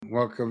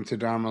Welcome to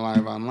Dharma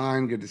Live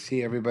Online. Good to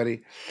see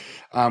everybody.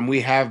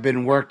 We have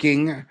been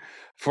working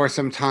for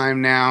some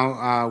time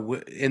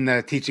now in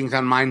the teachings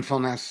on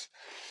mindfulness.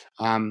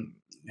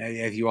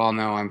 As you all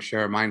know, I'm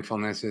sure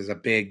mindfulness is a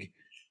big,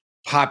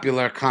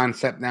 popular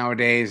concept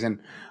nowadays. And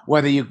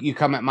whether you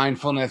come at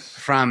mindfulness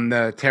from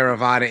the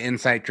Theravada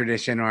insight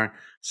tradition or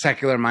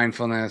secular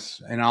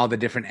mindfulness and all the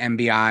different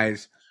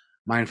MBIs,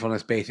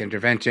 mindfulness-based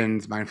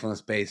interventions,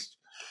 mindfulness-based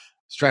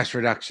stress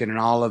reduction, and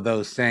all of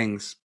those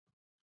things,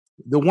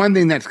 the one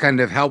thing that's kind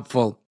of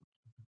helpful,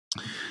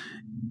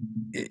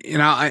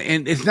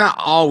 and it's not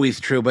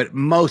always true, but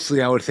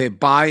mostly I would say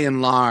by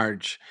and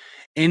large,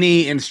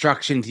 any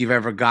instructions you've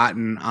ever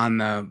gotten on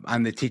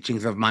the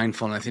teachings of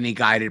mindfulness, any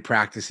guided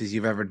practices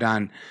you've ever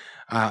done,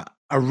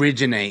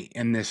 originate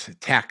in this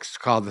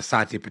text called the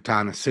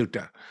Satipatthana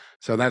Sutta.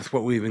 So that's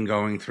what we've been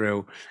going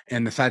through.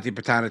 And the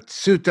Satipatthana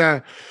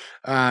Sutta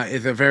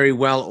is a very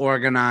well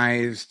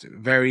organized,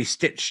 very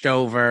stitched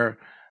over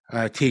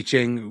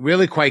teaching,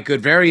 really quite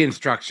good, very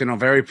instructional,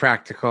 very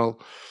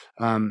practical.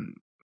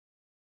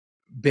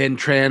 Been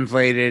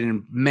translated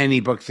and many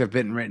books have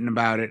been written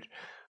about it.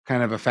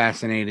 Kind of a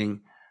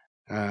fascinating,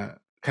 kind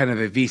of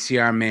a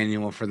VCR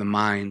manual for the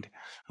mind,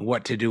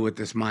 what to do with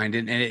this mind.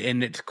 And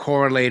it's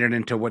correlated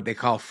into what they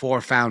call 4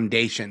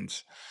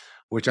 foundations,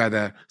 which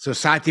are so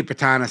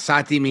Satipatthana.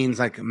 Sati means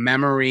like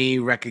memory,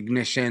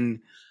 recognition,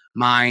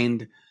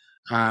 mind,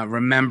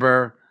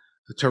 remember,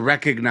 to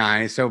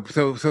recognize. So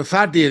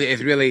Sati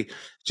is really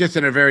just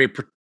in a very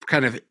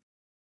kind of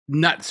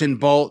nuts and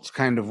bolts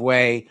kind of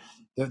way.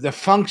 The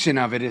function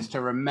of it is to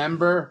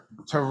remember,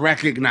 to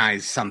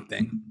recognize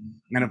something.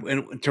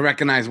 And to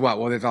recognize what?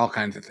 Well, there's all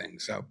kinds of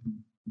things. So,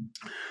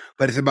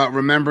 but it's about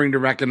remembering to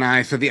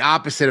recognize. So the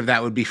opposite of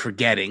that would be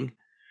forgetting.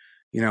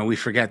 We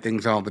forget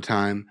things all the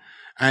time.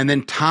 And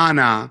then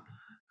Tana,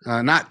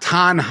 not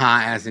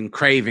tanha as in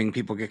craving.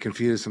 People get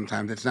confused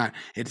sometimes. It's not.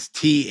 It's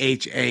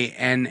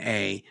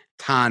Thana.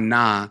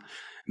 Tana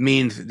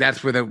means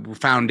that's where the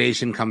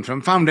foundation comes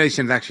from.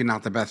 Foundation is actually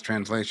not the best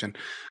translation.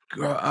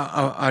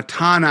 A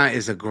Tana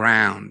is a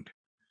ground.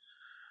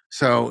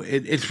 So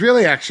it's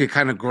really actually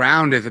kind of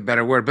ground is a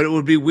better word, but it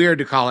would be weird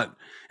to call it,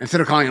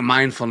 instead of calling it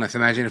mindfulness,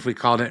 imagine if we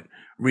called it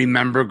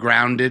remember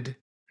grounded.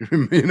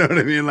 You know what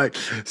I mean? Like,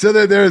 so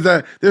there's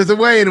a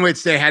way in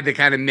which they had to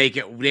kind of make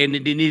it, they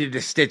needed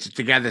to stitch it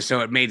together so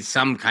it made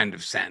some kind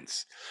of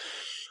sense.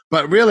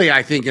 But really,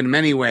 I think in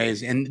many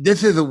ways, and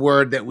this is a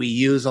word that we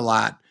use a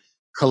lot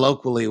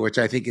colloquially, which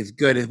I think is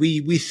good, is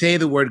we say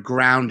the word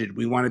grounded.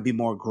 We want to be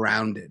more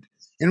grounded.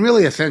 And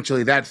really,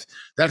 essentially, that's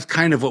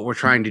kind of what we're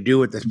trying to do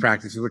with this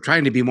practice. We're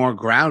trying to be more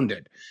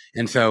grounded.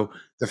 And so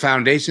the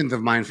foundations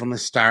of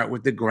mindfulness start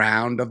with the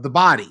ground of the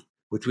body,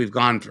 which we've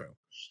gone through.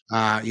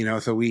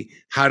 So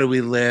how do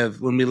we live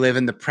when we live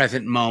in the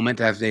present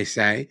moment, as they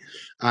say?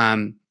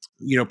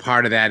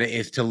 Part of that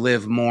is to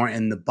live more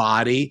in the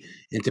body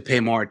and to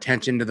pay more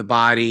attention to the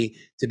body,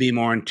 to be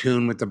more in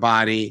tune with the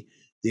body,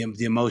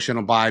 the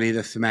emotional body,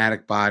 the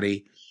somatic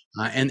body.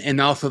 And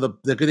also the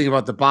good thing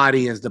about the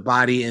body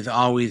is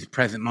always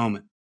present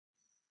moment.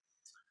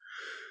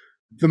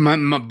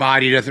 The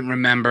body doesn't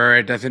remember,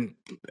 it doesn't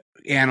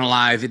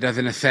analyze, it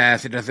doesn't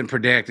assess, it doesn't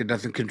predict, it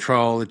doesn't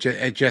control.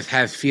 It just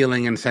has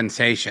feeling and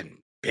sensation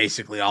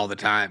basically all the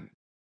time.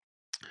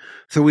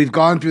 So we've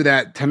gone through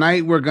that.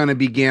 Tonight we're going to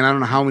begin. I don't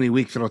know how many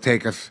weeks it'll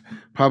take us.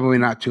 Probably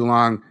not too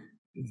long.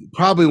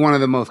 Probably one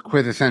of the most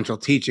quintessential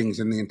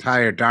teachings in the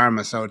entire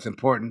Dharma, so it's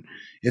important,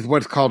 is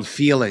what's called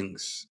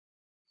feelings.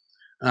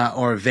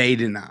 Or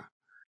Vedana,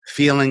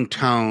 feeling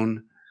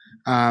tone.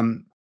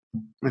 And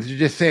to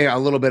just say a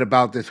little bit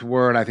about this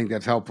word, I think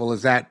that's helpful,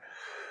 is that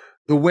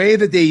the way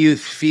that they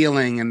use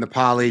feeling in the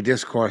Pali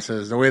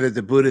discourses, the way that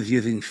the Buddha is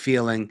using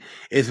feeling,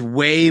 is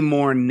way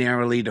more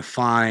narrowly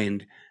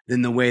defined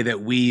than the way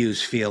that we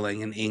use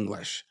feeling in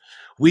English.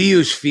 We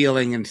use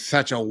feeling in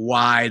such a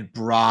wide,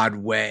 broad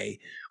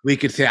way. We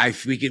could say,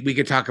 we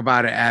could talk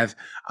about it as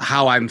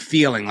how I'm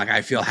feeling, like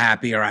I feel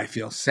happy or I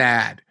feel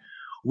sad.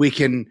 We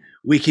can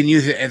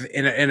use it as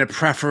in a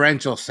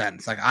preferential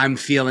sense, like I'm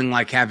feeling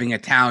like having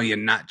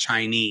Italian, not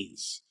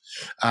Chinese.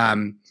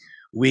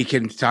 We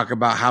can talk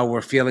about how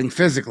we're feeling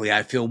physically.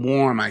 I feel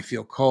warm. I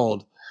feel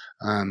cold.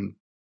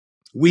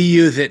 We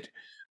use it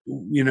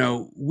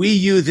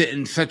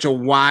in such a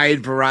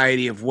wide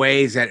variety of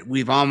ways that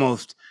we've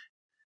almost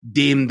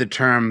deemed the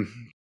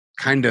term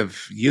kind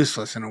of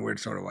useless in a weird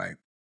sort of way.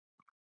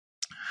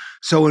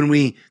 So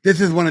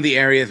this is one of the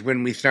areas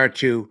when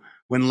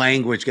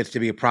language gets to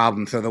be a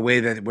problem. So the way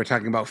that we're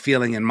talking about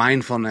feeling and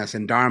mindfulness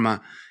and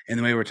Dharma and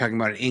the way we're talking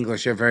about it in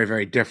English are very,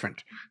 very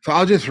different. So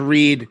I'll just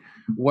read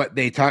what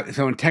they talk.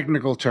 So in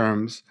technical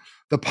terms,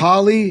 the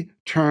Pali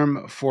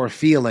term for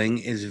feeling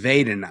is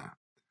Vedana,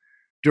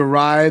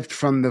 derived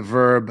from the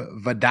verb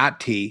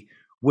vadati,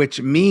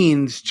 which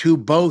means to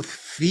both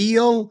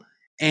feel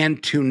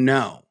and to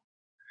know.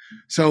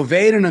 So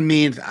Vedana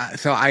means,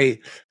 so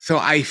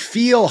I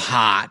feel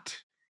hot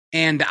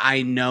and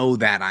I know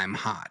that I'm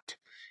hot.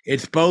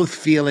 It's both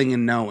feeling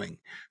and knowing.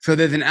 So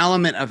there's an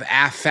element of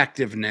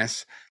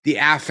affectiveness. The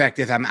affect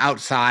is I'm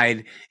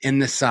outside in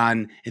the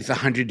sun, it's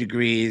 100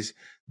 degrees.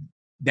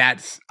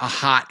 That's a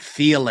hot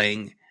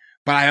feeling,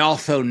 but I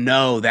also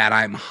know that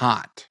I'm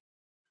hot,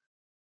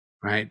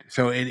 right?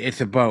 So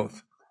it's a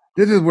both.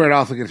 This is where it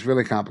also gets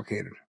really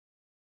complicated.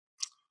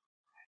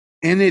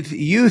 In its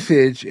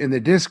usage in the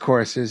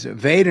discourses,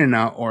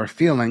 Vedana, or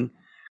feeling,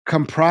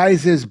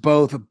 comprises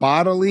both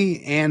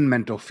bodily and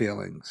mental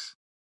feelings.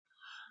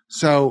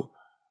 So,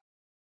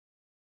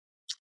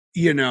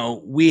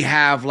 we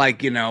have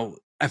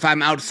if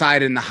I'm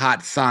outside in the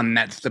hot sun,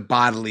 that's the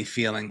bodily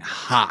feeling,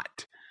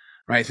 hot,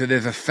 right? So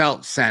there's a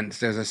felt sense,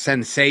 there's a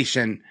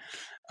sensation,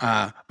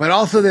 but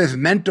also there's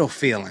mental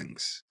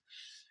feelings.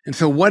 And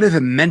so what is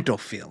a mental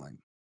feeling?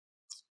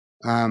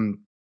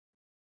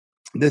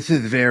 This is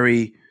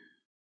very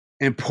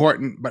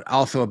important, but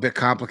also a bit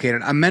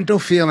complicated. A mental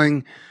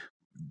feeling,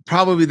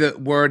 probably the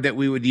word that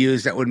we would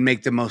use that would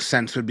make the most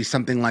sense would be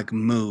something like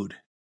mood.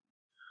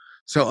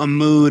 So a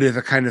mood is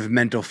a kind of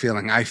mental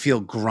feeling. I feel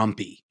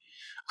grumpy.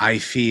 I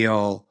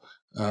feel,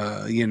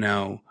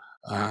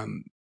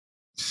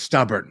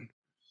 stubborn.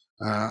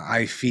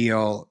 I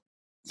feel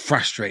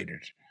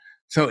frustrated.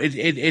 So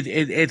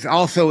it's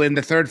also in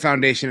the third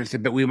foundation. It's a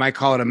bit, we might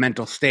call it a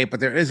mental state, but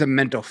there is a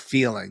mental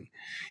feeling.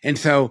 And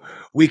so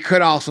we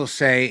could also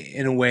say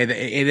in a way that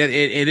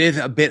it is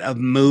a bit of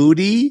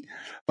moody,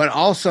 but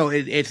also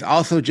it's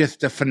also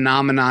just a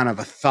phenomenon of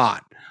a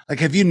thought. Like,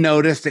 have you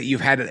noticed that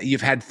you've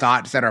had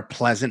thoughts that are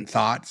pleasant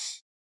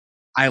thoughts?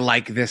 I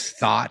like this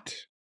thought.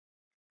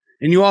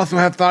 And you also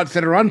have thoughts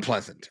that are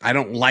unpleasant. I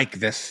don't like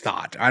this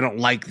thought. I don't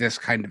like this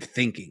kind of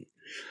thinking.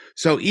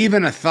 So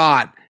even a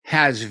thought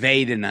has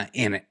Vedana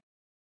in it.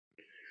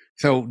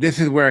 So this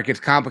is where it gets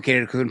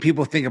complicated, because when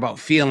people think about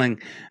feeling,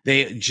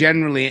 they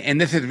generally, and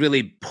this is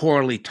really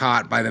poorly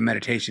taught by the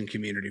meditation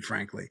community,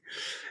 frankly,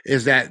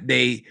 is that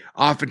they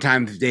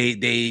oftentimes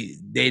they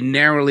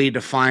narrowly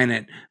define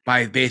it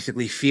by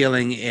basically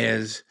feeling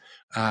is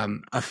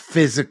a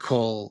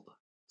physical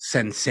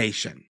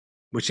sensation,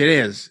 which it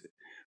is,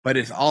 but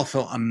it's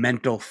also a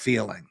mental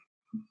feeling.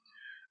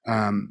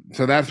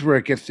 So that's where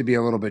it gets to be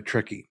a little bit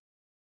tricky.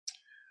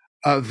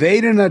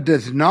 Vedana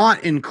does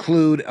not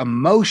include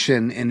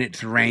emotion in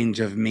its range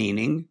of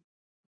meaning,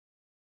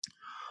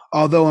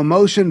 although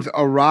emotions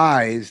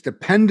arise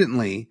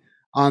dependently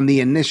on the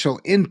initial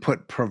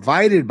input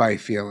provided by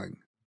feeling.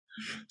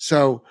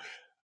 So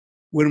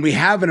when we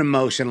have an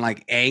emotion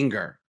like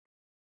anger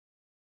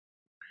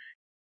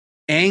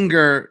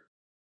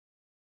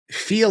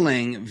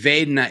feeling,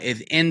 Vedana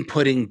is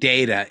inputting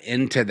data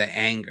into the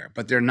anger,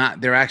 but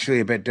they're actually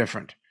a bit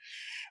different.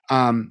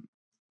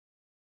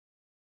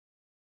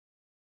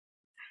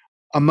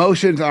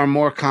 Emotions are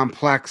more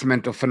complex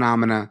mental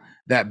phenomena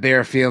that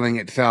bear feeling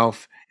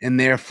itself, and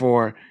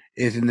therefore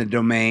is in the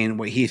domain,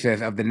 what he says,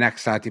 of the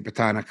next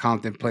satipatthana,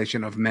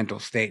 contemplation of mental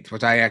states,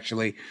 which I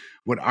actually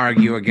would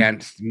argue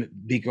against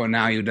Bhikkhu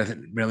Anayu, who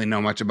doesn't really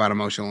know much about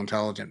emotional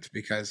intelligence,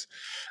 because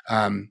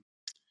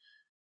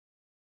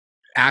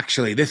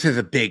actually this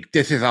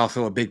is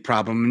also a big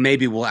problem.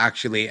 Maybe we'll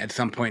actually at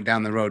some point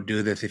down the road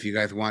do this if you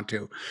guys want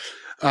to.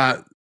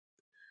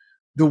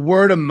 The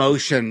word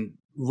emotion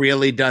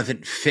really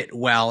doesn't fit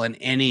well in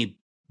any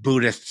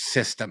Buddhist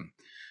system.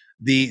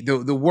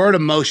 The word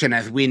emotion,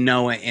 as we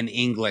know it in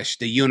English,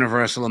 the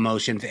universal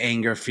emotions,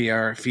 anger,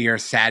 fear,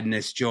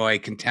 sadness, joy,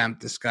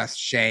 contempt, disgust,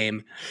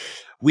 shame.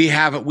 We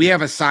have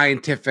a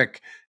scientific,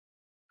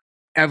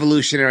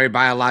 evolutionary,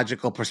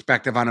 biological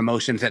perspective on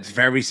emotions that's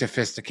very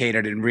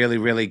sophisticated and really,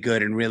 really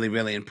good and really,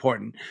 really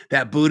important,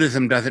 that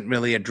Buddhism doesn't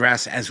really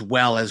address as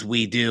well as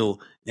we do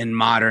in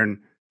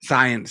modern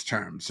science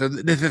terms. So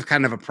this is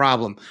kind of a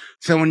problem.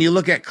 So when you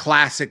look at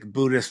classic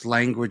Buddhist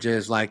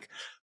languages like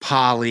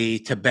Pali,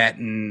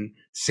 Tibetan,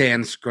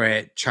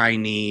 Sanskrit,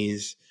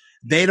 Chinese,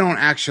 they don't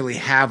actually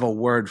have a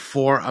word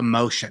for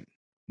emotion,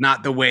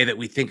 not the way that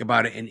we think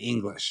about it in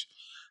English.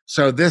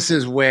 So this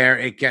is where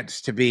it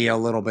gets to be a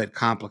little bit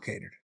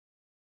complicated.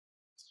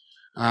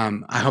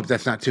 I hope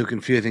that's not too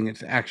confusing.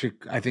 It's actually,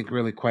 I think,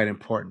 really quite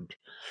important.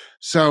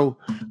 So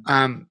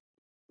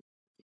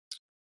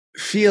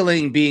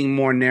feeling, being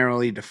more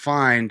narrowly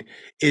defined,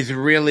 is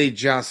really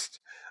just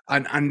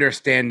an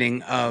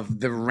understanding of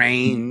the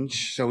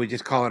range. So we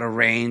just call it a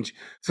range.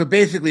 So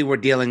basically we're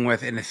dealing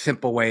with, in a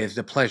simple way, is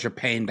the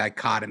pleasure-pain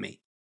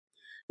dichotomy,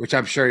 which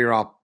I'm sure you're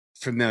all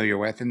familiar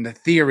with. And the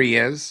theory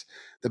is,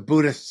 the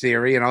Buddhist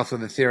theory, and also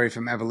the theory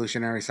from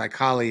evolutionary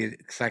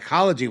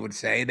psychology would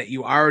say that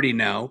you already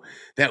know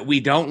that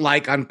we don't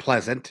like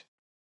unpleasant,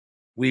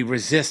 we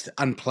resist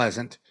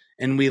unpleasant,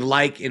 and we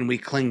like and we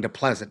cling to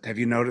pleasant. Have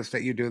you noticed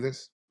that you do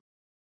this?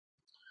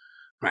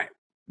 Right.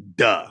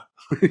 Duh.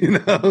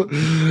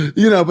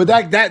 But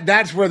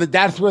that's where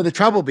the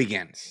trouble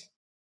begins.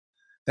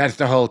 That's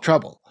the whole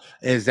trouble,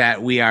 is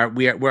that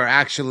we're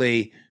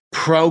actually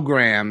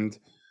programmed,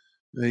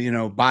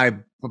 by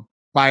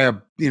a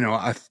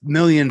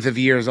millions of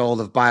years old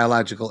of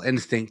biological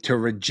instinct to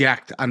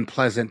reject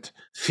unpleasant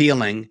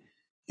feeling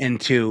and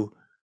to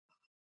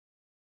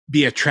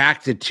be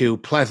attracted to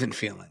pleasant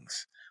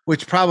feelings.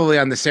 which probably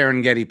on the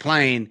Serengeti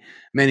Plain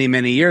many,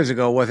 many years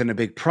ago wasn't a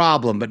big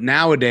problem, but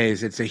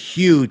nowadays it's a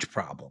huge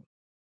problem.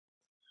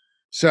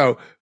 So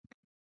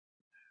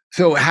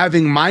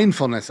having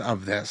mindfulness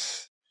of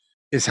this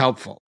is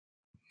helpful.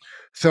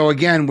 So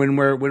again, when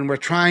we're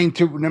trying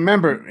to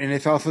remember, and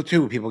it's also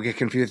too, people get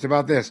confused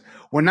about this.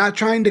 We're not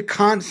trying to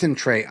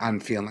concentrate on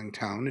feeling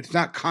tone. It's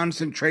not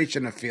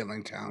concentration of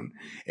feeling tone.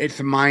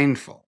 It's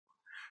mindful.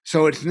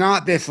 So it's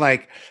not this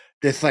like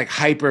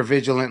hyper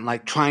vigilant,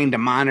 like trying to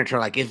monitor,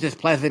 like, is this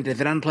pleasant? Is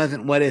it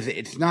unpleasant? What is it?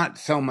 It's not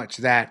so much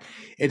that.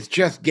 It's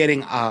just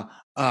getting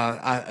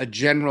a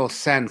general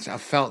sense, a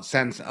felt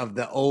sense of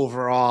the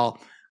overall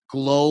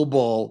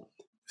global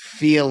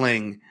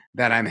feeling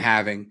that I'm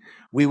having.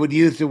 We would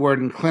use the word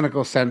in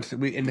clinical sense,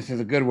 and this is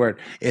a good word,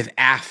 is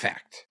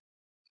affect.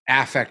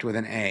 Affect with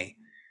an A.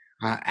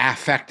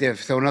 Affective.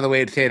 So another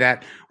way to say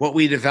that, what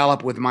we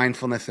develop with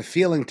mindfulness of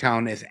feeling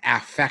tone is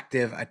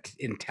affective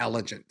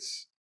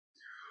intelligence.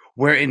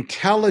 We're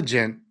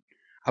intelligent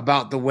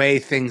about the way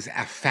things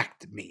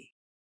affect me.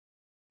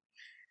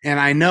 And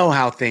I know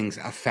how things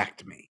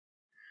affect me.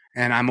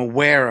 And I'm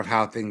aware of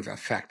how things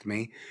affect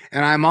me.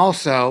 And I'm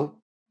also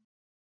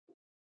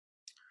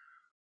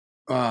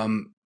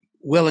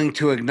willing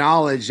to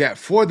acknowledge that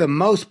for the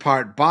most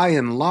part, by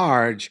and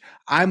large,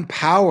 I'm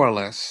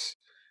powerless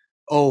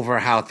over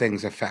how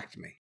things affect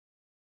me.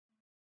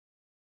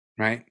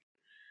 Right?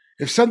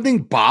 If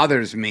something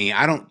bothers me,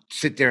 I don't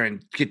sit there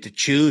and get to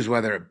choose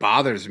whether it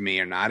bothers me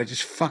or not. It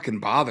just fucking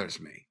bothers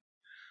me.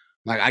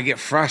 Like, I get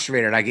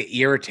frustrated, I get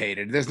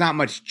irritated. There's not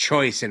much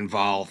choice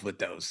involved with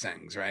those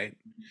things, right?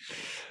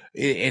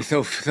 And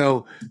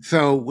so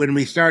when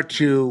we start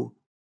to,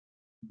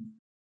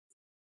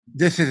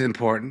 this is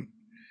important.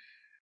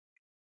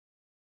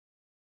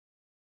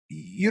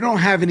 You don't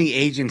have any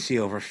agency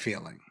over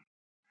feeling.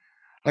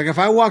 Like, if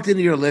I walked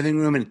into your living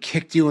room and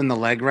kicked you in the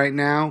leg right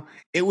now,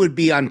 it would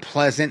be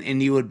unpleasant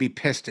and you would be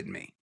pissed at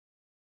me.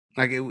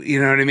 Like, you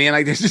know what I mean?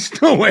 Like, there's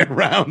just no way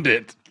around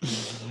it.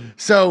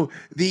 So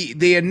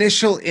the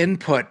initial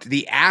input,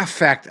 the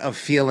affect of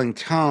feeling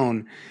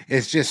tone,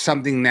 is just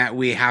something that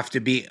we have to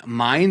be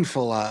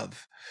mindful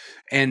of,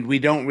 and we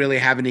don't really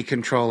have any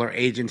control or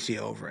agency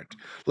over it.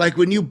 Like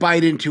when you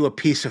bite into a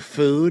piece of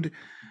food,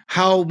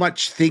 how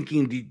much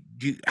thinking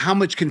how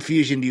much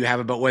confusion do you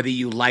have about whether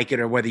you like it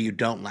or whether you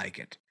don't like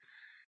it?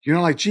 You're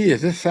not like, gee,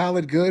 is this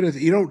salad good?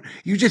 You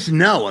just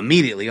know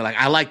immediately. You're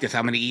like, I like this,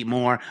 I'm going to eat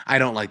more. I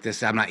don't like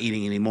this, I'm not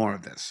eating any more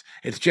of this.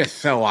 It's just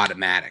so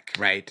automatic,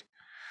 right?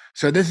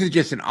 So this is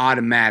just an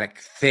automatic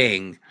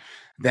thing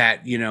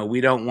that,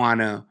 we don't want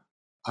to,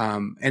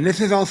 and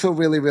this is also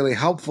really, really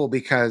helpful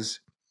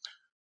because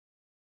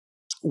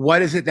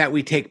what is it that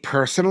we take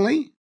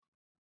personally?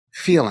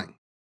 Feeling.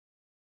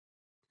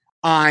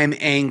 I'm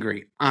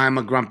angry. I'm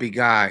a grumpy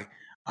guy.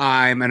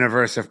 I'm an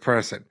aversive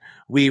person.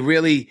 We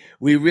really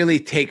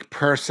take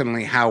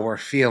personally how we're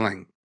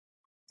feeling.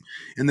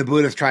 And the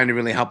Buddha's trying to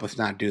really help us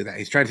not do that.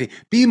 He's trying to say,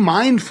 be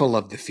mindful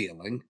of the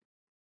feeling,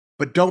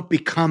 but don't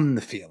become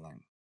the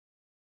feeling.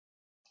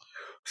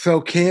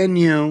 So can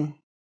you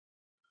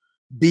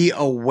be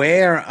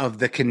aware of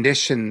the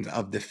conditions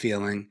of the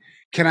feeling?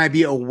 Can I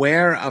be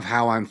aware of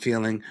how I'm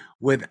feeling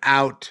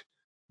without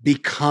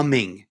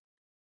becoming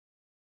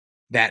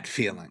that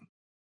feeling?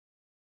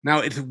 Now,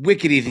 it's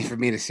wicked easy for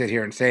me to sit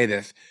here and say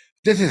this.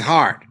 This is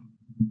hard.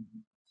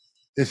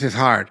 This is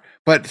hard,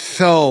 but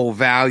so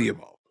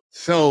valuable.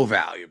 So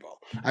valuable.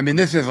 I mean,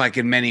 this is like,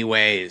 in many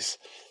ways,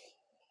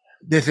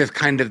 this is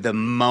kind of the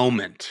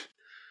moment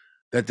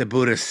that the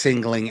Buddha is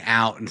singling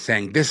out and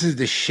saying, this is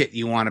the shit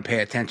you want to pay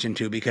attention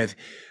to, because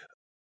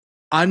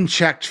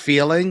unchecked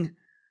feeling,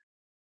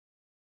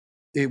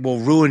 it will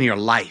ruin your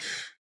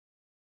life.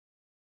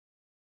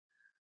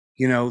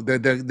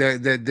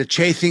 The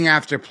chasing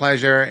after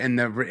pleasure and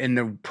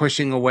the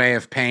pushing away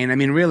of pain. I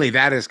mean, really,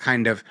 that is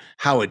kind of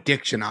how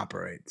addiction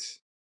operates.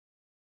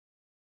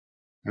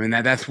 I mean,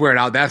 that's where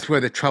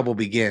the trouble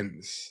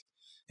begins,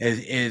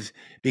 is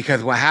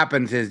because what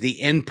happens is the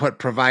input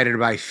provided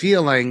by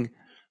feeling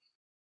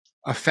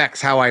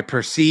affects how I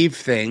perceive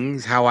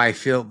things, how I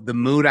feel, the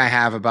mood I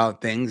have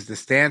about things, the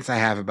stance I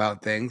have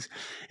about things.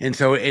 And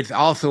so it's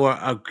also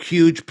a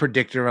huge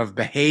predictor of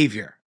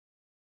behavior.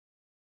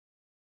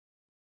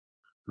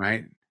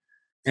 Right?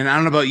 And I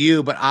don't know about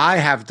you, but I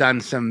have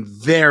done some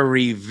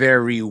very,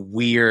 very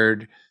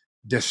weird,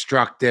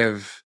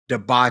 destructive,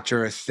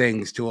 debaucherous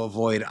things to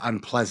avoid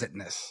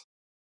unpleasantness.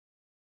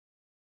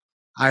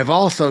 I've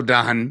also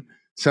done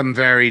some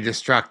very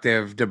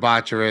destructive,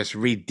 debaucherous,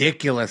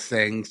 ridiculous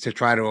things to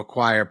try to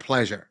acquire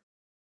pleasure.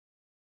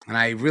 And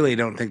I really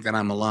don't think that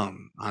I'm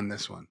alone on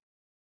this one.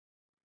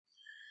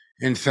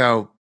 And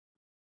so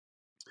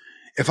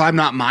if I'm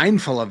not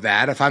mindful of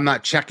that, if I'm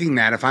not checking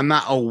that, if I'm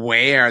not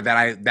aware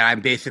that I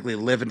basically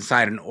live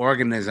inside an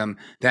organism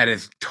that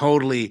is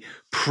totally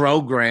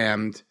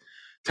programmed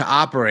to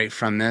operate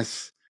from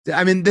this,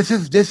 I mean, this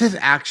is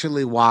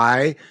actually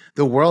why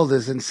the world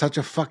is in such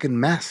a fucking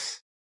mess.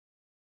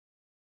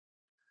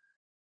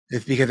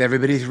 It's because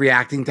everybody's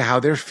reacting to how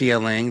they're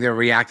feeling. They're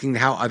reacting to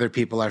how other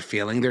people are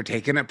feeling. They're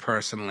taking it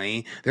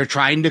personally. They're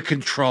trying to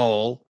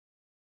control.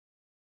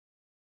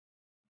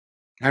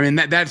 I mean,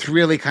 that's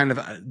really kind of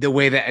the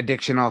way that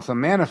addiction also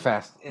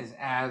manifests, is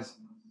as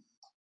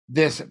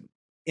this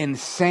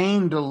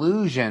insane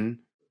delusion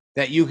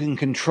that you can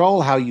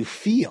control how you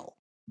feel.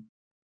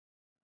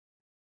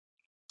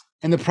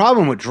 And the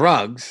problem with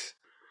drugs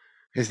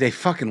is they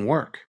fucking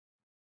work.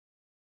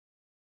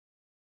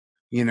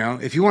 You know,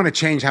 if you want to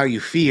change how you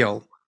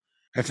feel,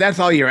 if that's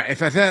all you're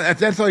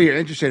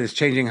interested in, is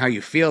changing how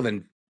you feel,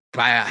 then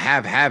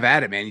have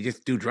at it, man. You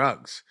just do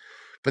drugs.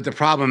 But the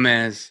problem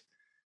is,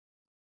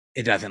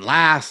 it doesn't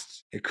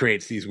last. It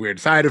creates these weird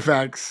side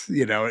effects.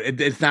 You know,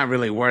 it's not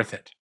really worth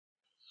it.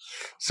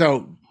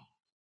 So,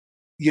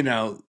 you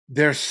know,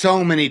 there's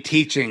so many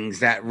teachings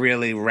that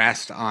really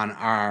rest on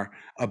our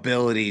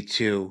ability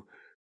to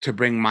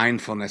bring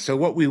mindfulness. So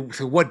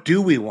what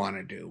do we want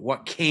to do?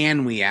 What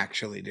can we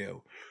actually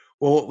do?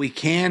 Well, what we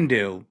can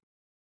do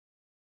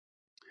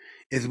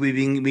is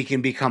we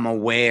can become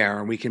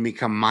aware, we can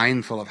become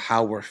mindful of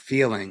how we're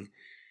feeling,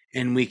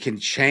 and we can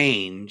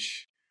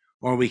change,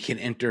 or we can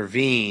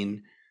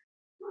intervene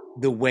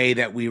the way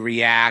that we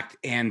react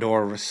and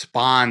or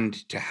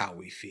respond to how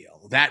we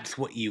feel. That's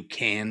what you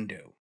can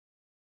do.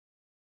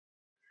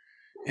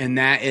 And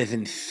that is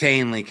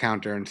insanely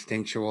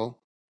counterinstinctual.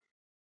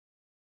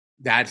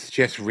 That's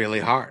just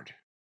really hard.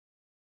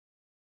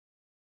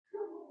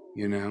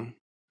 You know,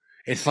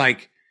 it's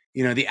like,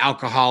 you know, the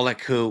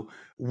alcoholic who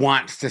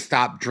wants to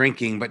stop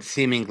drinking but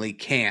seemingly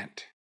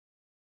can't.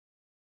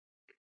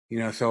 You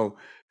know, so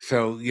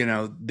you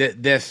know,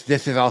 this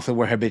is also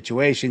where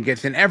habituation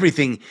gets in.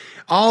 Everything,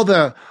 all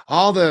the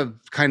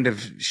kind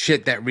of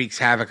shit that wreaks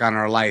havoc on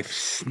our life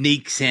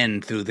sneaks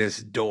in through this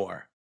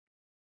door.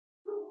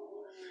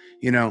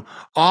 You know,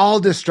 all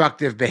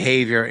destructive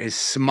behavior is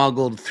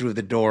smuggled through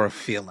the door of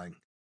feeling.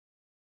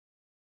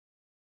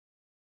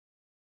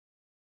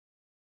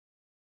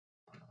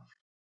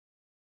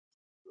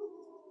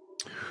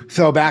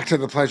 So back to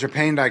the pleasure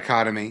pain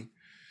dichotomy.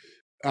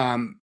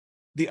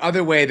 The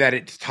other way that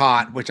it's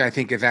taught, which I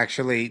think is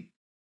actually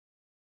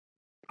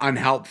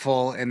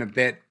unhelpful and a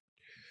bit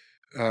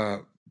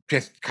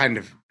just kind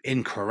of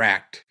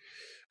incorrect,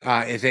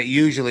 is that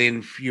usually,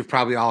 and you've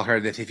probably all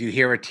heard this, if you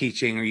hear a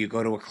teaching or you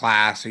go to a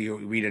class or you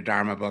read a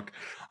Dharma book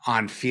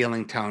on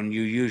feeling tone,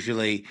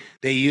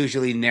 they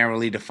usually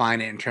narrowly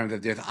define it in terms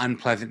of there's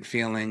unpleasant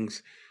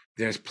feelings,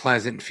 there's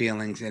pleasant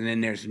feelings, and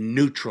then there's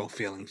neutral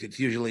feelings. It's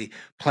usually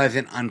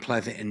pleasant,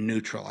 unpleasant, and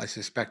neutral. I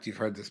suspect you've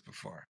heard this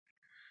before.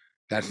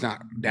 That's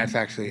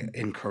actually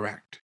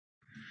incorrect.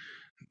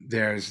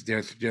 There's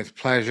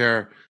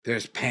pleasure,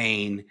 there's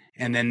pain,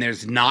 and then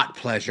there's not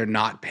pleasure,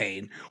 not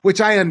pain, which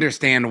I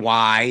understand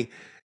why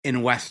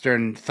in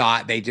Western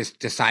thought they just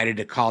decided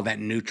to call that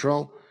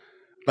neutral.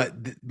 But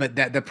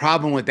that the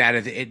problem with that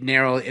is it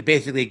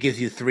basically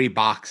gives you three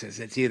boxes.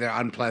 It's either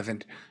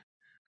unpleasant,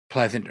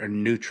 pleasant, or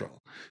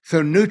neutral.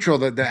 So neutral,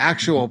 the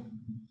actual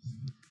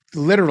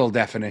literal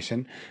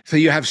definition. So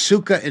you have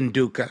sukha and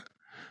dukkha.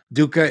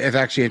 Dukkha is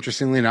actually,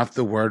 interestingly enough,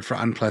 the word for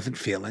unpleasant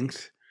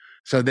feelings.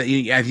 So that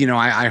as you know,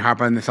 I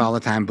harp on this all the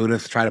time.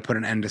 Buddhists try to put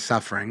an end to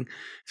suffering.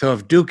 So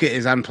if dukkha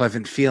is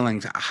unpleasant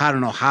feelings, I don't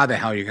know how the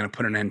hell you're going to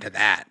put an end to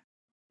that.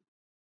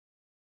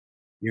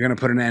 You're going to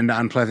put an end to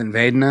unpleasant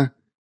Vedana?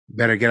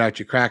 Better get out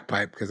your crack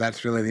pipe, because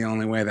that's really the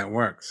only way that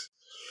works.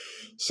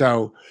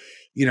 So,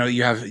 you know,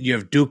 you have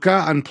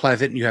dukkha,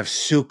 unpleasant, you have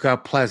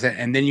sukha, pleasant,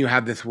 and then you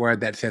have this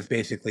word that says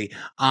basically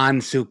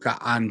an sukha,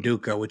 an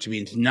dukkha, which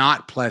means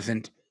not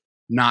pleasant,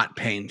 not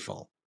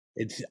painful.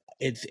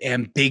 It's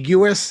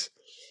ambiguous.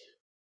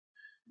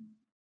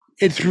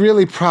 It's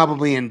really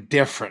probably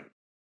indifferent.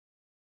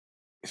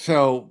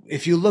 So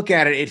if you look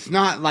at it, it's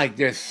not like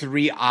there's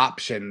three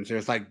options.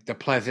 There's like the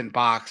pleasant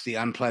box, the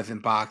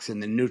unpleasant box,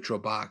 and the neutral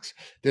box.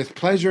 There's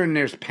pleasure and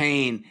there's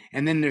pain,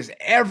 and then there's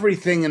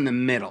everything in the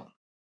middle.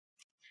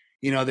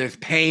 You know, there's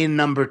pain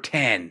number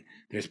 10,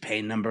 there's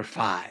pain number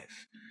 5.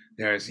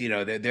 There's, you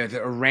know, there's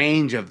a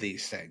range of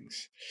these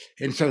things.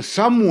 And so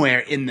somewhere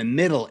in the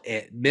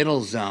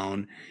middle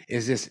zone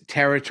is this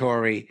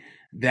territory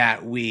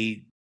that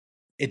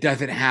it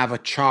doesn't have a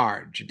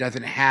charge. It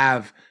doesn't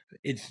have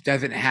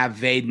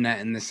Vedana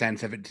in the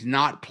sense of it's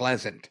not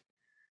pleasant.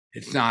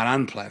 It's not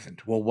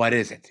unpleasant. Well, what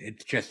is it?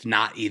 It's just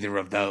not either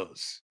of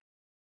those.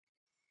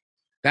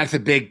 That's a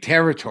big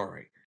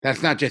territory.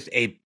 That's not just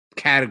a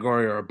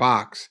category or a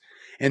box.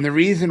 And the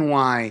reason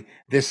why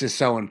this is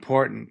so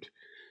important,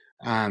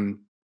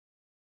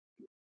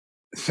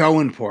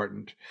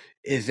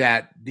 is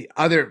that the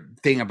other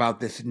thing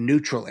about this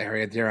neutral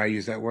area, dare I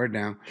use that word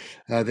now,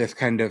 this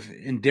kind of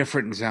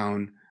indifferent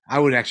zone, I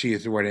would actually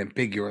use the word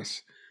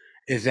ambiguous,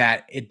 is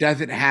that it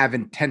doesn't have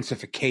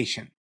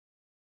intensification.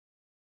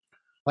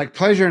 Like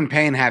pleasure and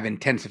pain have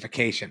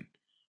intensification.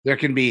 There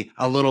can be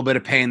a little bit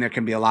of pain, there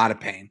can be a lot of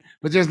pain,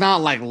 but there's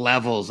not like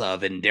levels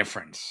of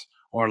indifference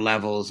or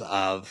levels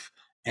of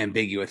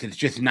ambiguous. It's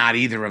just not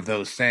either of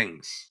those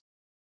things.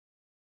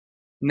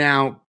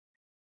 Now,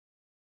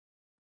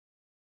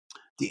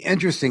 the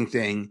interesting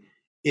thing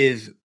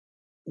is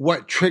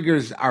what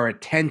triggers our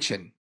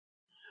attention,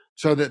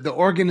 so that the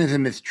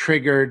organism is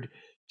triggered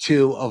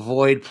to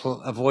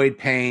avoid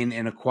pain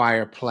and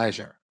acquire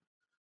pleasure.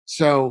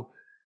 So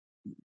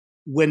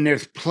when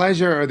there's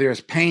pleasure or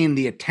there's pain,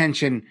 the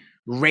attention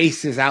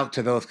races out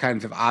to those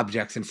kinds of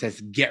objects and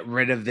says, get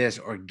rid of this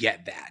or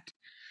get that.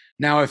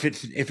 Now, if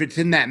it's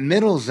in that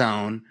middle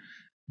zone,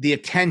 the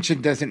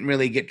attention doesn't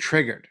really get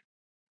triggered.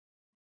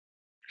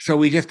 So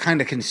we just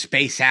kind of can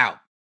space out.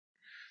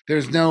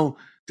 There's no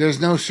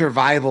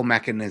survival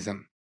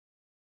mechanism.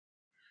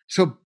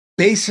 So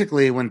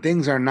basically, when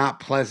things are not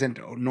pleasant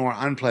nor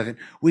unpleasant,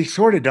 we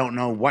sort of don't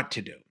know what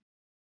to do.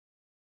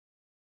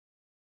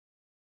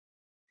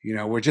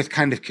 We're just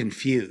kind of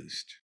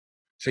confused.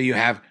 So you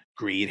have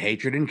greed,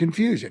 hatred, and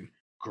confusion.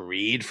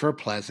 Greed for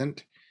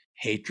pleasant,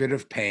 hatred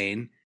of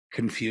pain,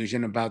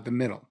 confusion about the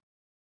middle.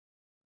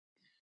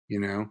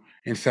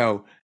 And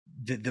so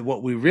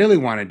what we really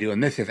want to do,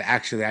 and this is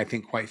actually, I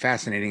think, quite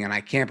fascinating, and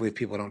I can't believe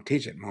people don't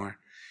teach it more,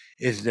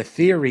 is the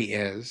theory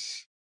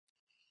is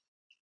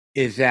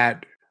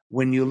that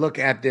when you look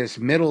at this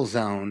middle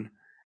zone,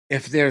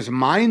 if there's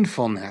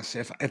mindfulness,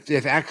 if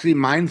there's actually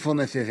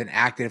mindfulness is an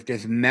act, if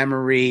there's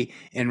memory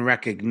and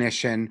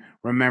recognition,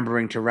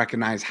 remembering to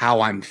recognize how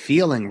I'm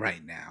feeling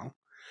right now,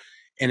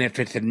 and if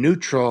it's a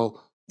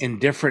neutral,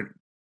 indifferent,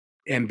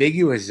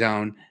 ambiguous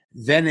zone,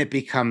 then it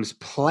becomes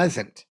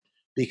pleasant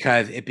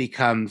because it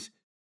becomes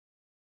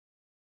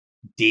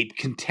deep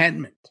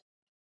contentment.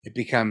 It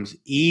becomes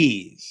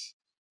ease.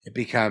 It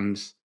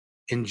becomes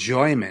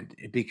enjoyment.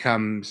 It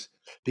becomes,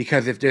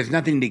 because if there's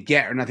nothing to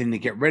get or nothing to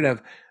get rid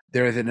of,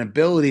 there is an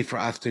ability for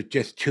us to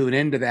just tune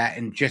into that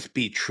and just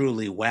be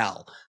truly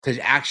well, to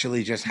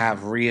actually just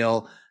have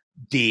real,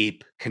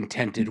 deep,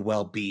 contented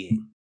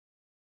well-being.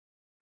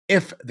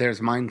 If there's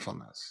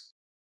mindfulness.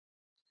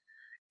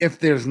 If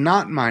there's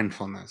not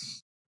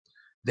mindfulness,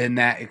 then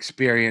that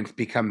experience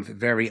becomes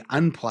very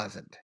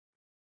unpleasant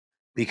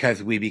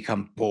because we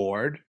become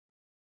bored,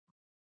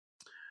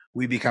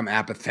 we become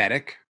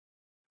apathetic,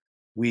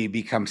 we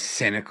become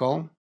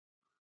cynical,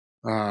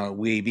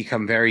 we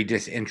become very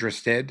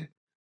disinterested.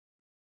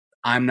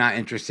 I'm not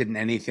interested in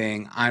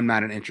anything. I'm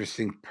not an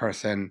interesting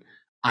person.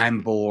 I'm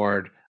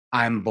bored.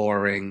 I'm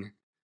boring.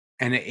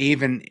 And it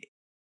even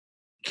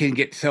can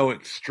get so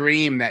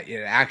extreme that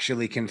it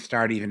actually can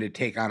start even to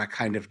take on a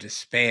kind of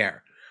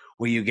despair,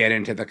 where you get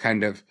into the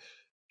kind of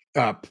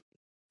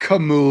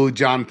Camus,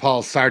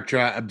 Jean-Paul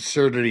Sartre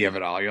absurdity of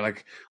it all. You're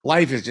like,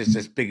 life is just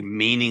this big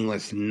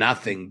meaningless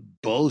nothing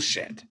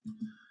bullshit,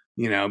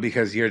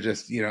 because you're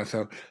just,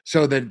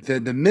 so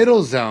the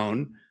middle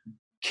zone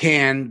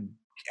can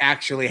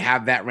actually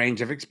have that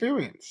range of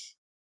experience.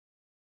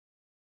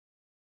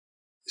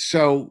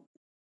 So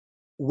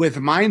with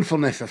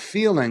mindfulness of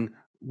feeling,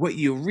 what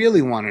you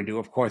really want to do,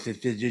 of course, is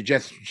to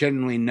just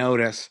generally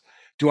notice,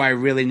 do I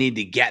really need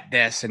to get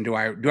this? And do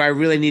I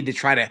really need to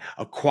try to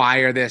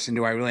acquire this? And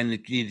do I really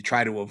need to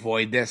try to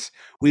avoid this?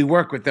 We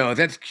work with those.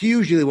 That's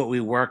usually what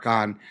we work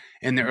on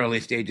in the early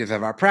stages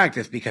of our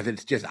practice, because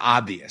it's just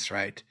obvious,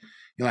 right?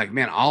 You're like,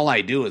 man, all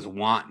I do is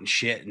want and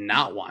shit and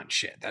not want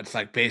shit. That's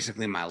like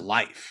basically my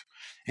life.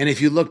 And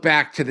if you look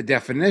back to the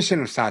definition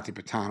of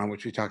Satipatthana,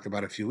 which we talked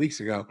about a few weeks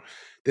ago,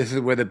 this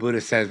is where the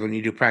Buddha says, when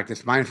you do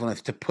practice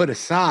mindfulness, to put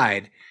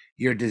aside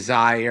your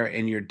desire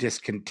and your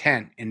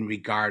discontent in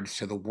regards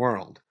to the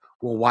world.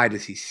 Well, why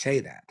does he say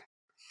that?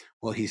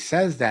 Well, he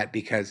says that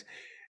because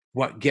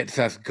what gets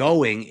us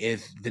going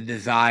is the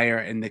desire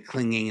and the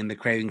clinging and the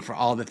craving for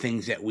all the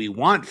things that we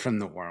want from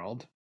the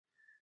world,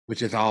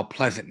 which is all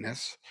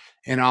pleasantness,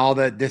 and all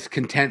the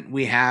discontent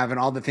we have and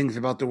all the things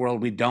about the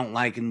world we don't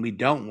like and we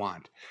don't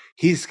want.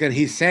 He's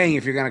saying,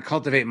 if you're going to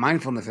cultivate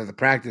mindfulness as a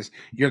practice,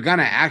 you're going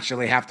to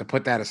actually have to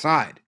put that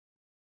aside,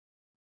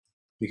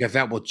 because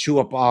that will chew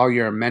up all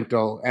your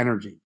mental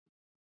energy.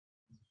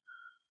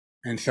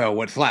 And so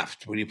what's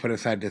left when you put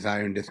aside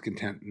desire and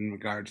discontent in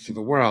regards to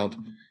the world,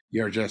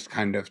 you're just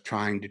kind of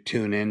trying to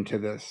tune into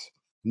this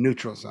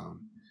neutral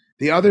zone.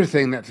 The other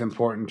thing that's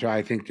important to,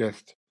 I think,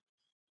 just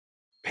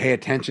pay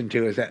attention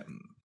to is that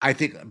I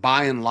think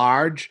by and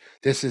large,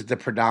 this is the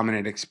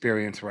predominant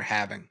experience we're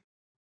having.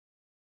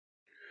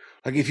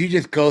 Like if you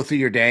just go through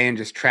your day and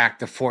just track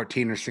the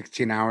 14 or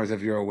 16 hours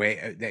of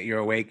that you're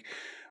awake,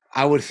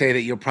 I would say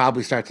that you'll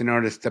probably start to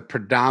notice the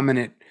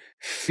predominant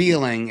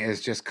feeling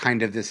is just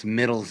kind of this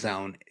middle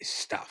zone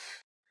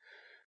stuff.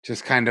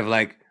 Just kind of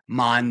like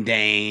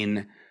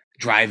mundane,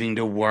 driving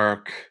to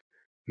work,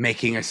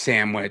 making a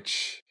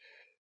sandwich,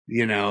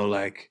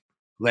 like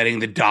letting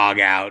the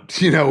dog out,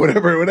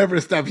 whatever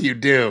stuff you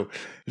do.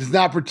 It's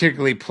not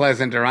particularly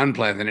pleasant or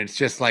unpleasant. It's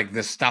just like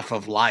the stuff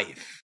of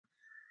life.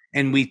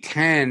 And we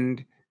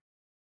tend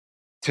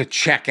to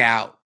check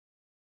out.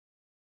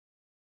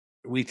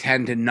 We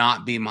tend to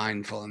not be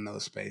mindful in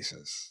those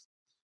spaces.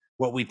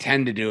 What we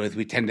tend to do is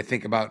we tend to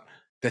think about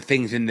the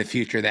things in the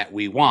future that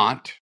we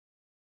want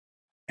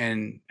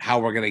and how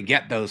we're going to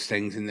get those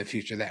things in the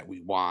future that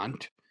we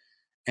want,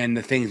 and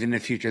the things in the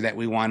future that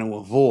we want to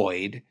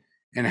avoid,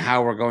 and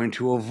how we're going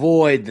to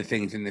avoid the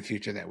things in the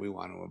future that we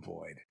want to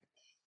avoid.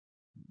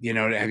 You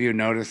know, have you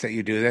noticed that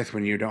you do this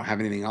when you don't have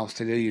anything else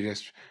to do? You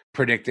just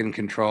predict and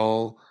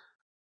control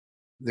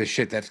the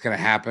shit that's going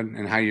to happen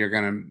and how you're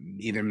going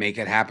to either make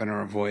it happen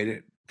or avoid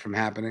it from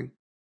happening.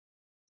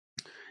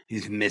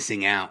 He's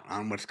missing out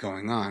on what's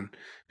going on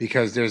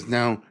because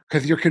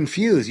because you're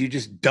confused. You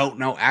just don't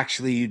know.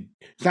 Actually,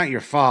 it's not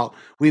your fault.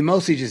 We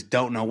mostly just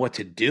don't know what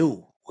to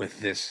do with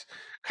this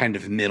kind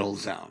of middle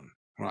zone.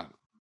 Well,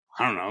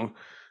 I don't know.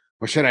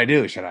 What should I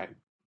do? Should I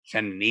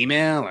send an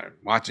email or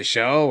watch a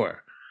show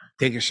or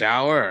take a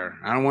shower? Or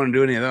I don't want to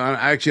do any of that.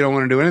 I actually don't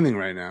want to do anything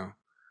right now.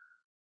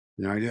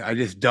 You know, I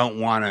just don't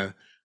want to,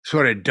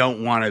 sort of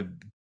don't want to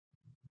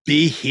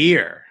be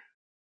here.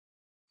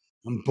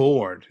 I'm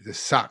bored. This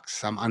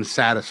sucks. I'm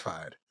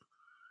unsatisfied.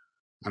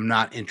 I'm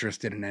not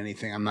interested in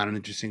anything. I'm not an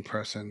interesting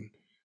person.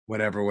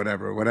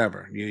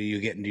 Whatever. You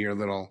get into your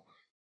little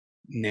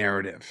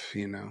narrative,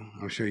 you know.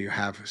 I'm sure you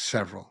have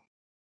several.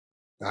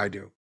 I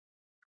do.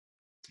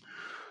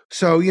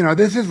 So, you know,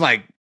 this is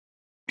like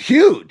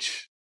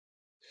huge.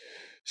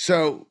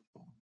 So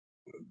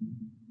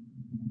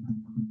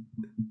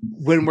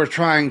when what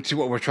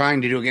we're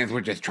trying to do again,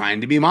 we're just trying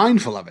to be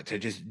mindful of it, to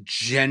just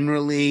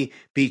generally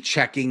be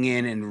checking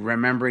in and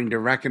remembering to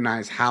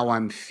recognize how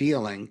I'm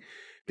feeling.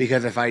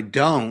 Because if I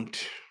don't,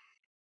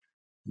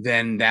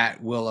 then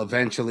that will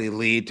eventually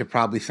lead to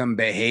probably some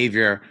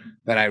behavior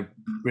that I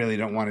really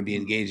don't want to be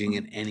engaging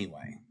in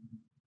anyway.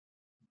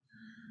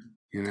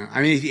 You know,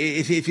 I mean,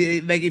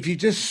 if you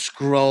just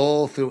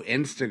scroll through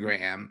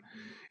Instagram,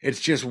 it's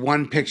just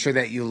one picture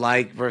that you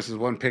like versus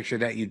one picture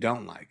that you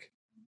don't like.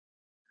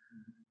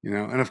 You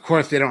know, and of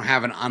course they don't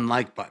have an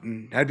unlike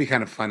button. That'd be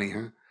kind of funny,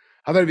 huh?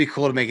 I thought it'd be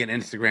cool to make an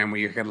Instagram where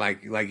you could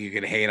like you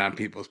could hate on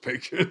people's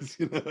pictures,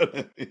 you know what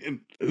I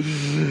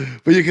mean?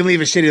 But you can leave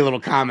a shitty little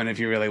comment if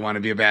you really want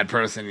to be a bad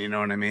person, you know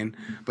what I mean?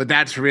 But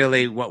that's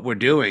really what we're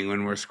doing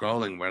when we're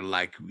scrolling. We're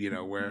like, you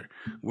know,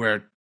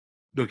 we're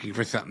looking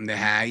for something to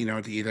have, you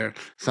know, to either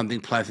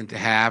something pleasant to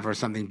have or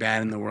something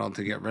bad in the world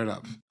to get rid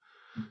of.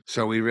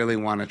 So we really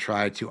want to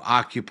try to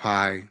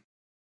occupy,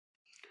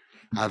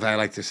 as I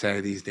like to say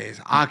these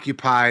days,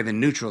 occupy the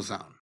neutral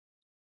zone.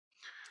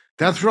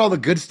 That's where all the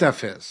good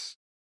stuff is.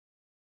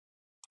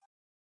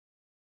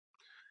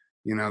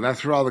 You know,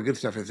 that's where all the good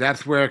stuff is.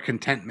 That's where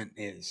contentment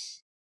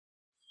is.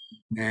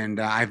 And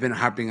I've been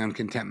harping on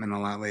contentment a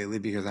lot lately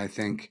because I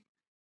think,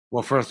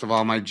 well, first of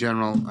all, my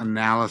general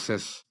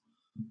analysis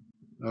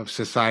of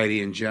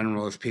society in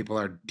general is people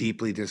are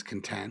deeply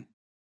discontent.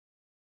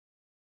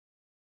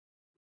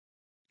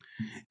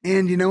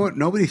 And you know what?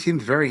 Nobody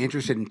seems very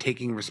interested in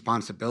taking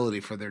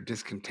responsibility for their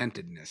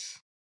discontentedness.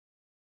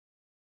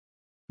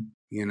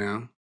 You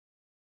know,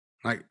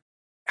 like,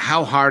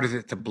 how hard is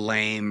it to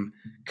blame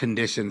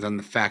conditions on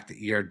the fact that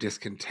you're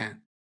discontent?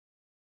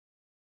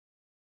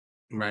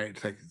 Right?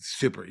 It's like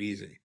super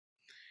easy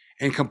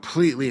and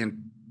completely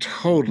and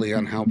totally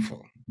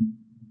unhelpful.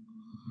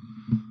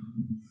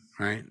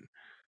 Right?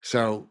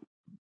 So,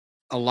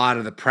 a lot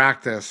of the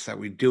practice that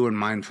we do in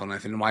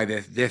mindfulness and why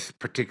this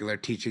particular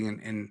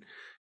teaching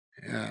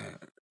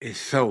is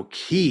so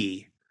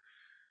key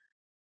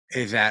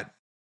is that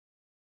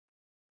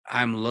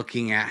I'm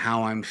looking at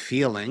how I'm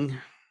feeling.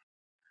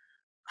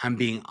 I'm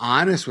being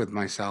honest with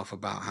myself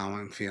about how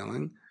I'm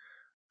feeling.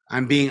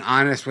 I'm being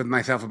honest with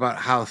myself about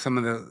how some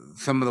of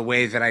the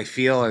ways that I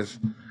feel is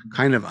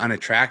kind of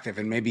unattractive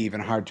and maybe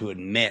even hard to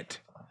admit.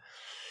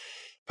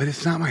 But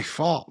it's not my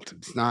fault.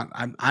 It's not.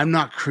 I'm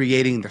not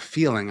creating the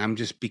feeling. I'm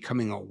just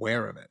becoming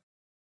aware of it.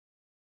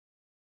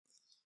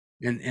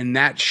 And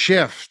that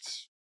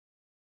shift,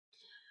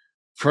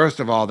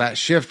 first of all, that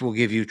shift will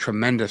give you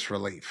tremendous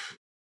relief.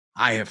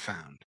 I have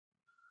found.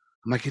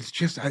 I'm like, it's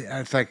just.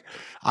 It's like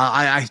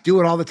I do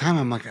it all the time.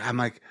 I'm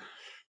like.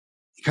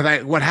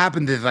 Because what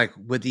happens is, like,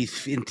 with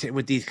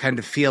these kind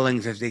of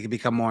feelings, as they can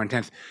become more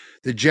intense,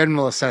 the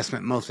general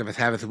assessment most of us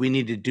have is we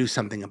need to do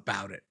something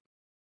about it.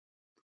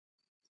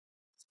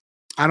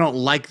 I don't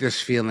like this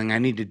feeling. I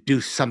need to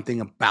do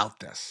something about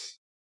this,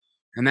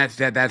 and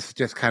that's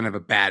just kind of a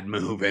bad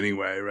move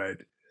anyway, right?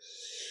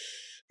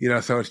 You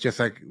know, so it's just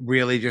like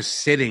really just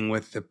sitting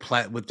with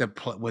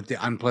the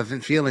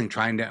unpleasant feeling,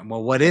 trying to,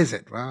 well, what is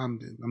it? Well,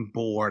 I'm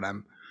bored.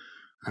 I'm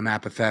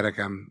apathetic.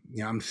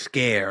 I'm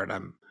scared.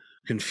 I'm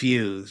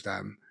confused.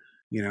 I'm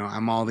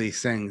all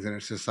these things. And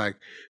it's just like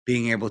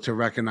being able to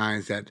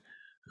recognize that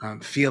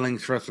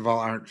feelings, first of all,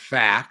 aren't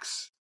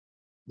facts.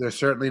 They're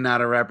certainly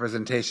not a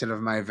representation of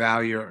my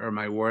value or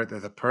my worth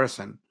as a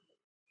person.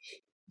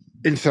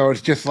 And so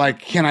it's just like,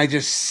 can I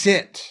just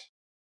sit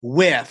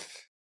with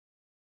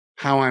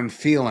how I'm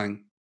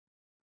feeling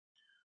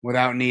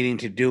without needing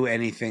to do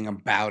anything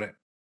about it?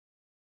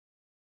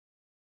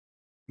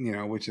 You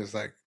know, which is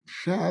like,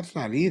 sure, that's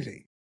not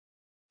easy.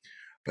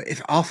 But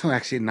it's also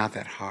actually not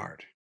that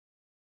hard.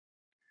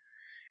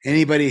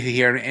 Anybody who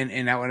here,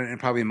 and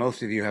probably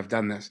most of you have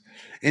done this,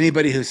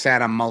 anybody who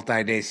sat on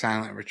multi-day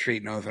silent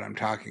retreat knows what I'm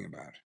talking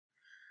about.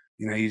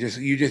 You know, you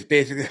just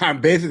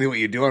basically what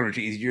you do on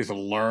retreat is you just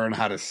learn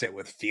how to sit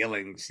with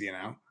feelings, you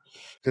know,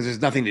 because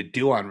there's nothing to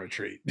do on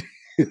retreat.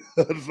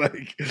 It's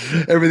like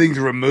everything's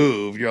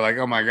removed. You're like,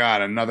 oh my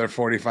God, another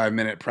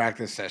 45-minute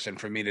practice session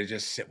for me to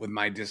just sit with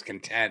my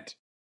discontent.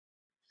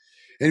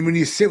 And when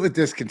you sit with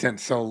discontent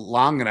so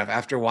long enough,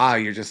 after a while,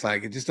 you're just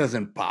like, it just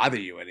doesn't bother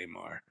you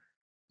anymore.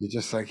 You're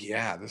just like,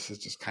 yeah, this is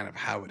just kind of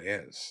how it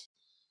is.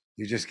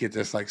 You just get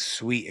this like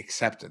sweet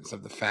acceptance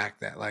of the fact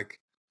that, like,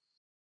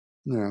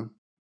 you know,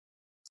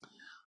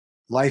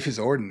 life is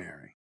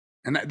ordinary.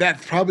 And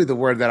that's probably the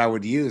word that I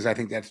would use. I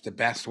think that's the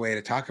best way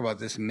to talk about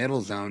this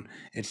middle zone.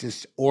 It's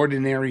just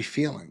ordinary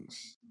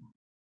feelings.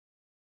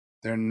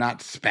 They're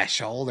not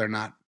special.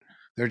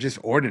 They're just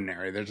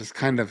ordinary. They're just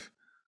kind of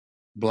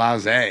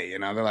blasé,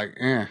 they're like,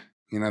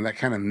 that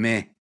kind of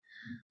meh.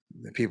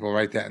 The people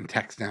write that in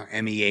text now,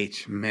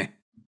 MEH, meh.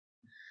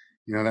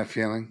 You know that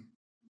feeling?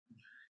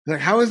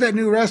 Like, how was that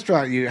new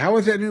restaurant how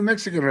was that new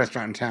Mexican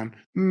restaurant in town?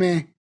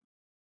 Meh.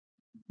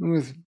 It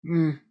was,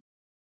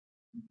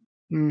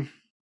 it's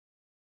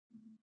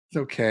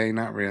okay,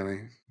 not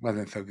really.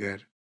 Wasn't so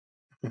good.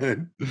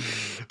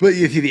 But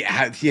you see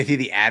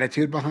the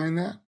attitude behind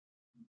that?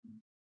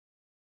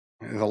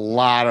 There's a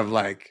lot of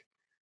like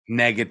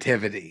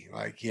negativity.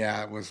 Like,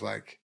 yeah, it was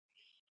like,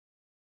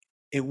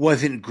 it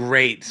wasn't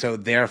great, so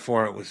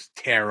therefore it was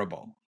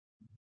terrible.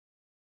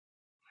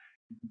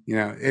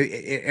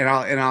 And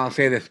I'll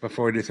say this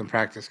before we do some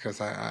practice, because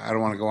I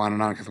don't want to go on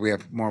and on because we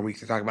have more weeks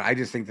to talk about. I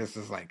just think this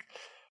is like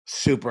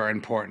super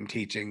important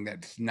teaching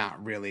that's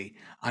not really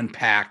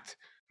unpacked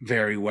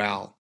very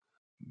well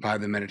by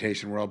the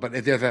meditation world. But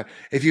if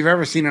you've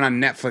ever seen it on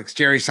Netflix,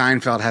 Jerry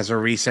Seinfeld has a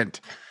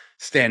recent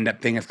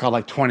stand-up thing. It's called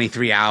like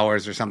 23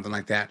 Hours or something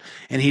like that.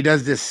 And he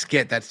does this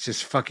skit that's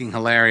just fucking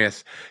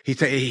hilarious. He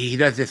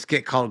does this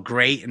skit called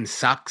Great and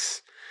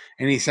Sucks.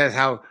 And he says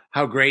how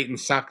great and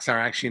sucks are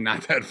actually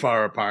not that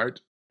far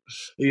apart.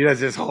 He does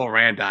this whole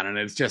rant on it. And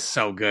it's just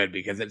so good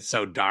because it's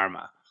so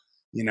dharma.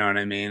 You know what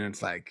I mean?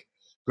 It's like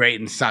great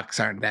and sucks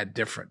aren't that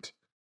different.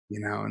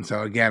 And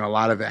so again, a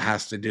lot of it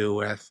has to do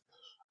with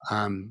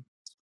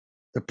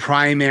the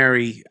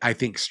primary, I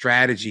think,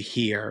 strategy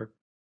here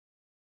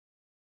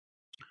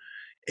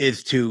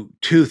is two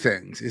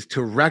things: is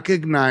to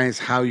recognize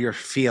how you're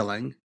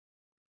feeling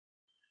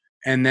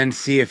and then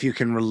see if you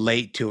can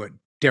relate to it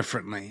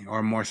differently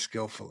or more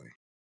skillfully.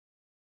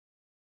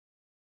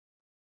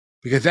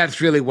 Because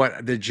that's really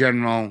what the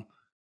general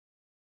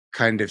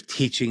kind of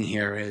teaching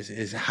here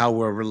is how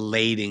we're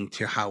relating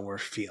to how we're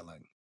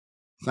feeling.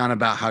 It's not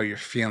about how you're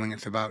feeling,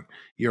 it's about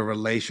your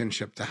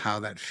relationship to how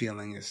that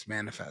feeling is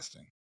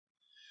manifesting.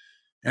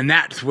 And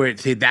that's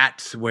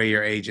where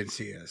your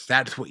agency is.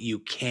 That's what you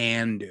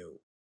can do.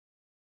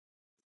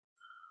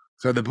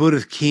 So the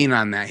Buddha's keen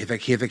on that. He's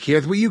like,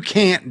 here's what you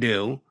can't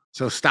do.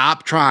 So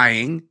stop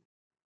trying.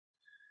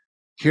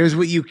 Here's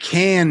what you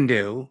can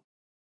do.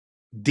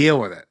 Deal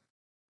with it.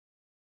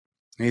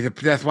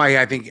 That's why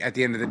I think at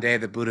the end of the day,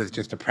 the Buddha is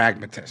just a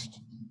pragmatist.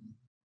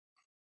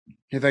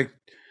 He's like,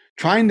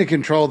 trying to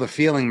control the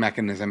feeling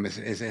mechanism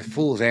is a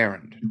fool's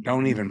errand.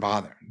 Don't even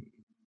bother.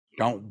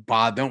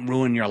 Don't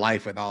ruin your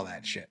life with all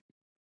that shit.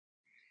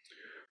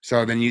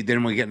 So then we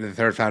get into the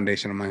third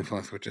foundation of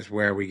mindfulness, which is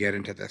where we get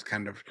into this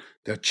kind of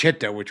the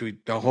chitta,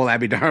 the whole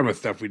Abhidharma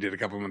stuff we did a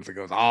couple months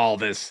ago is all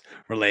this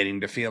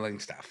relating to feeling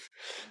stuff.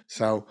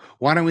 So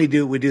why don't we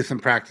do some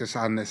practice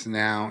on this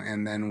now,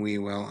 and then we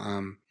will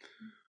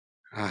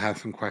have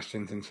some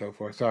questions and so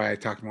forth. Sorry, I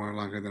talked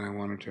longer than I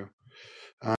wanted to.